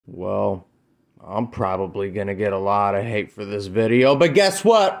Well, I'm probably gonna get a lot of hate for this video, but guess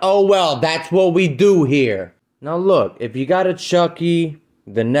what? Oh well, that's what we do here. Now look, if you got a Chucky,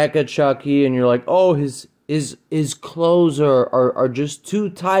 the NECA Chucky, and you're like, oh, his clothes are just too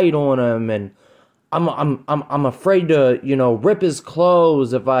tight on him, and I'm afraid to, you know, rip his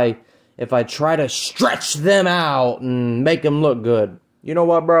clothes if I try to stretch them out and make him look good. You know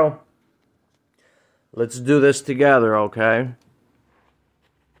what, bro? Let's do this together, okay?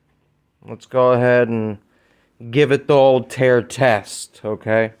 Let's go ahead and give it the old tear test,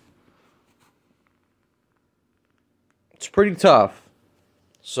 okay? It's pretty tough.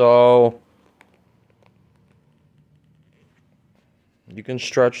 So you can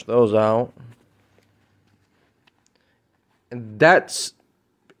stretch those out. And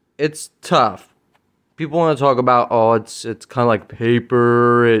it's tough. People want to talk about, oh, it's kind of like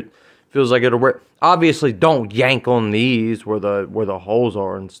paper. It feels like it'll rip. Obviously, don't yank on these where the holes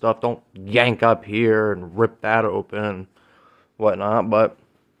are and stuff. Don't yank up here and rip that open and whatnot. But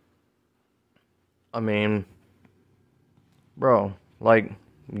I mean, bro, like,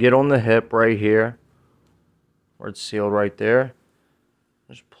 get on the hip right here where it's sealed right there.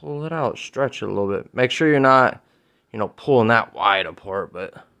 Just pull it out, stretch it a little bit. Make sure you're not, you know, pulling that wide apart,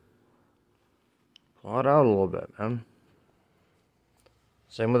 but pull it out a little bit, man.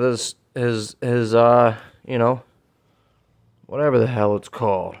 Same with his you know, whatever the hell it's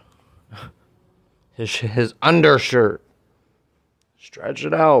called. His undershirt. Stretch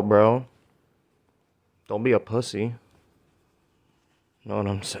it out, bro. Don't be a pussy. Know what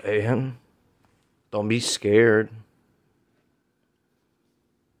I'm saying? Don't be scared.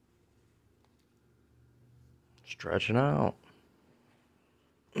 Stretch it out.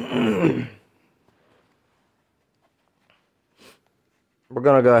 We're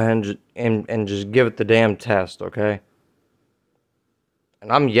gonna go ahead and just give it the damn test, okay?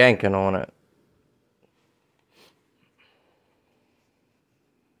 And I'm yanking on it.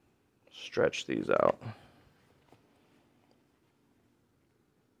 Stretch these out.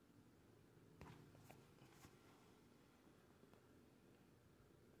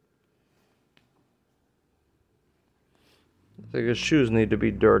 I think his shoes need to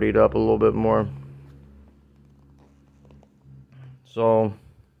be dirtied up a little bit more. So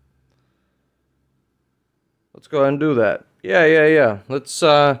let's go ahead and do that. Yeah. Let's go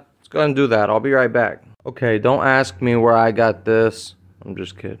ahead and do that. I'll be right back. Okay, don't ask me where I got this. I'm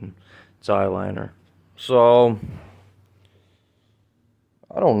just kidding. It's eyeliner. So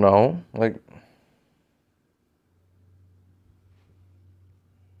I don't know. Like,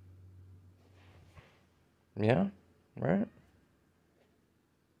 yeah, right?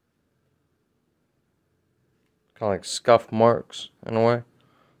 Kind of like scuff marks in a way.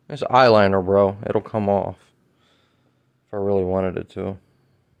 It's eyeliner, bro. It'll come off if I really wanted it to.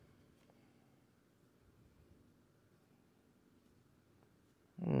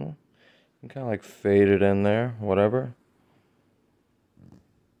 You can kind of like fade it in there, whatever.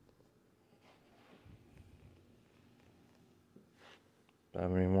 Don't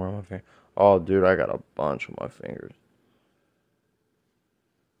have any more on my finger. Oh, dude, I got a bunch on my fingers.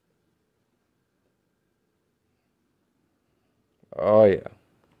 Oh, yeah.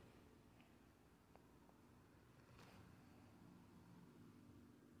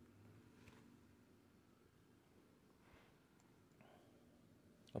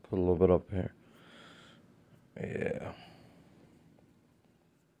 I'll put a little bit up here. Yeah.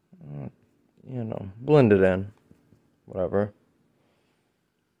 You know, blend it in. Whatever.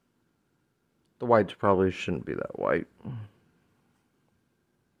 The whites probably shouldn't be that white.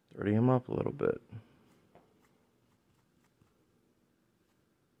 Dirty them up a little bit.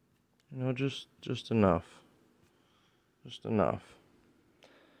 You know, just enough. Just enough.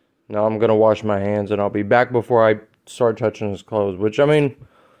 Now I'm gonna wash my hands and I'll be back before I start touching his clothes. Which, I mean,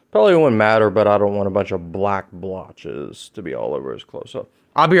 probably wouldn't matter, but I don't want a bunch of black blotches to be all over his clothes. So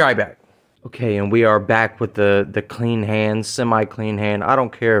I'll be right back. Okay, and we are back with the clean hand, semi-clean hand. I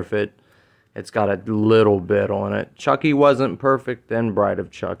don't care if it's got a little bit on it. Chucky wasn't perfect in Bride of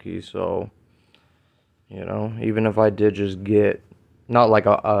Chucky, so, you know, even if I did just get, not like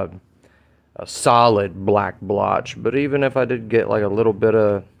a solid black blotch, but even if I did get like a little bit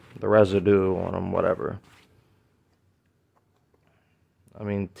of the residue on them, whatever. I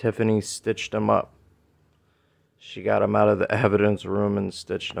mean, Tiffany stitched them up. She got them out of the evidence room and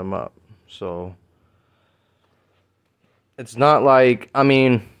stitched them up. So it's not like, I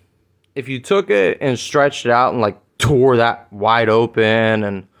mean, if you took it and stretched it out and like tore that wide open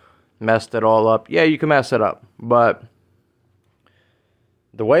and messed it all up, yeah, you can mess it up. But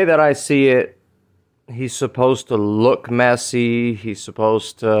the way that I see it, he's supposed to look messy. He's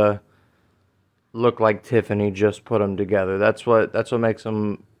supposed to look like Tiffany just put them together. That's what makes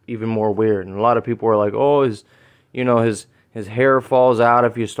him even more weird. And a lot of people are like, "Oh, his hair falls out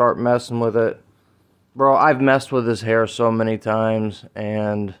if you start messing with it." Bro, I've messed with his hair so many times,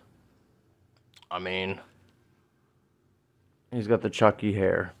 and I mean, he's got the Chucky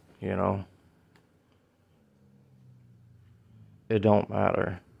hair, you know. It don't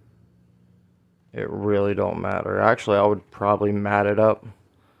matter. It really don't matter. Actually, I would probably mat it up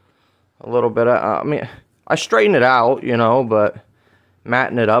a little bit. I mean, I straighten it out, you know, but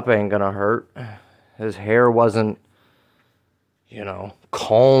matting it up ain't gonna hurt. His hair wasn't, you know,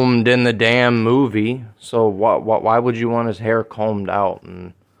 combed in the damn movie. So why would you want his hair combed out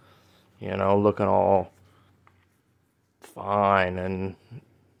and, you know, looking all fine? And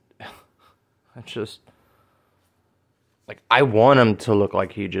I just, like, I want him to look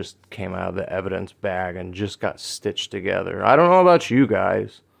like he just came out of the evidence bag and just got stitched together. I don't know about you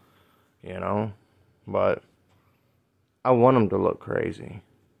guys, you know, but I want him to look crazy.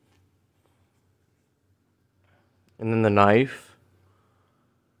 And then the knife,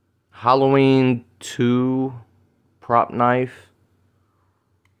 Halloween 2 prop knife,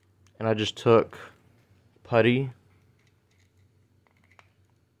 and I just took putty.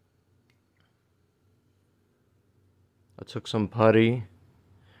 I took some putty,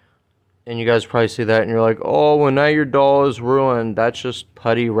 and you guys probably see that and you're like, "Oh, well now your doll is ruined." That's just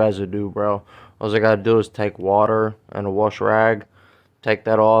putty residue, bro. All I gotta do is take water and a wash rag, take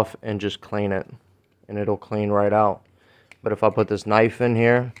that off, and just clean it, and it'll clean right out. But if I put this knife in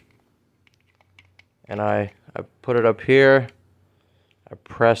here, and I put it up here, I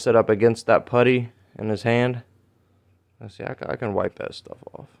press it up against that putty in his hand, let's see, I can wipe that stuff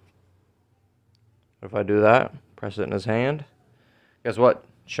off. If I do that, press it in his hand, guess what?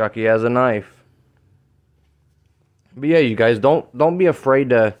 Chucky has a knife. But yeah, you guys, don't be afraid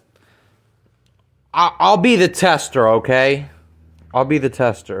to... I'll be the tester, okay? I'll be the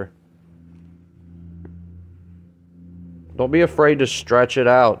tester. Don't be afraid to stretch it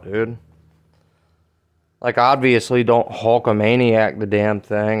out, dude. Like, obviously, don't Hulkamaniac the damn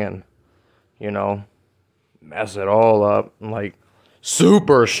thing and, you know, mess it all up. Like,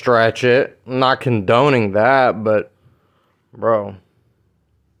 super stretch it. I'm not condoning that, but, bro.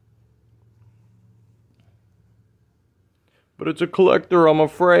 But it's a collector, I'm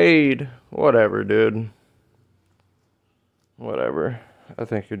afraid. Whatever, dude. Whatever. I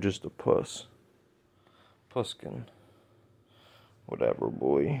think you're just a puss. Puskin. Whatever,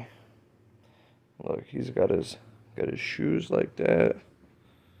 boy. Look, he's got his shoes like that.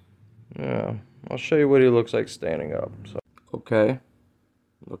 Yeah, I'll show you what he looks like standing up. So, okay,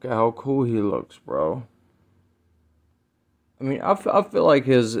 look at how cool he looks, bro. I mean, I feel like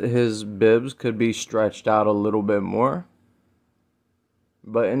his bibs could be stretched out a little bit more,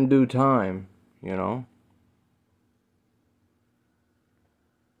 but in due time, you know.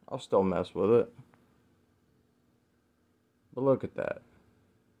 I'll still mess with it. But look at that.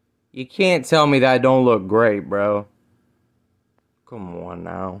 You can't tell me that don't look great, bro. Come on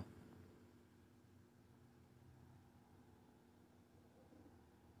now.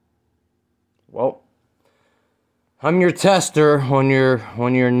 Well, I'm your tester on your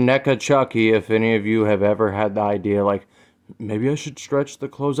NECA Chucky. If any of you have ever had the idea, like, maybe I should stretch the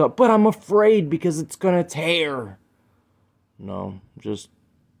clothes up, but I'm afraid because it's gonna tear. No, just...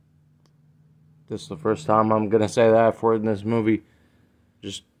 this is the first time I'm gonna say that for in this movie.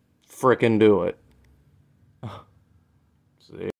 Just frickin' do it. See?